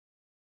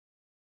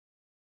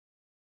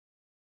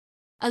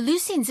A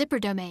leucine zipper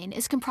domain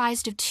is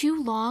comprised of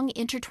two long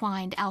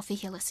intertwined alpha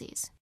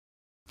helices.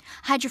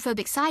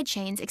 Hydrophobic side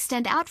chains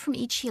extend out from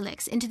each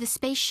helix into the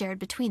space shared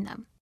between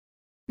them.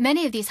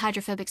 Many of these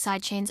hydrophobic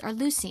side chains are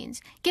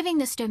leucines, giving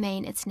this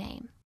domain its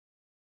name.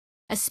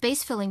 A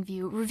space-filling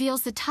view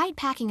reveals the tight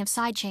packing of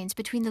side chains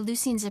between the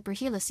leucine zipper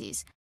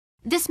helices.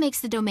 This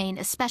makes the domain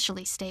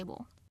especially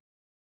stable.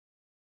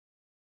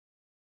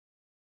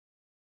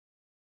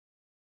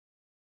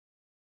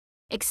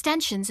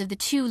 Extensions of the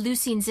two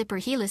leucine zipper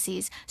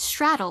helices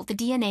straddle the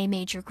DNA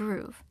major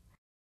groove.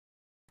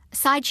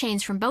 Side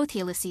chains from both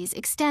helices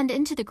extend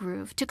into the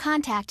groove to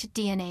contact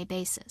DNA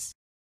bases.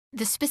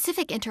 The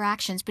specific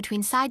interactions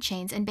between side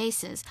chains and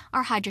bases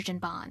are hydrogen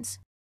bonds.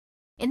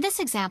 In this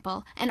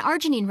example, an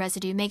arginine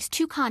residue makes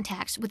two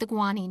contacts with a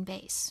guanine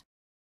base.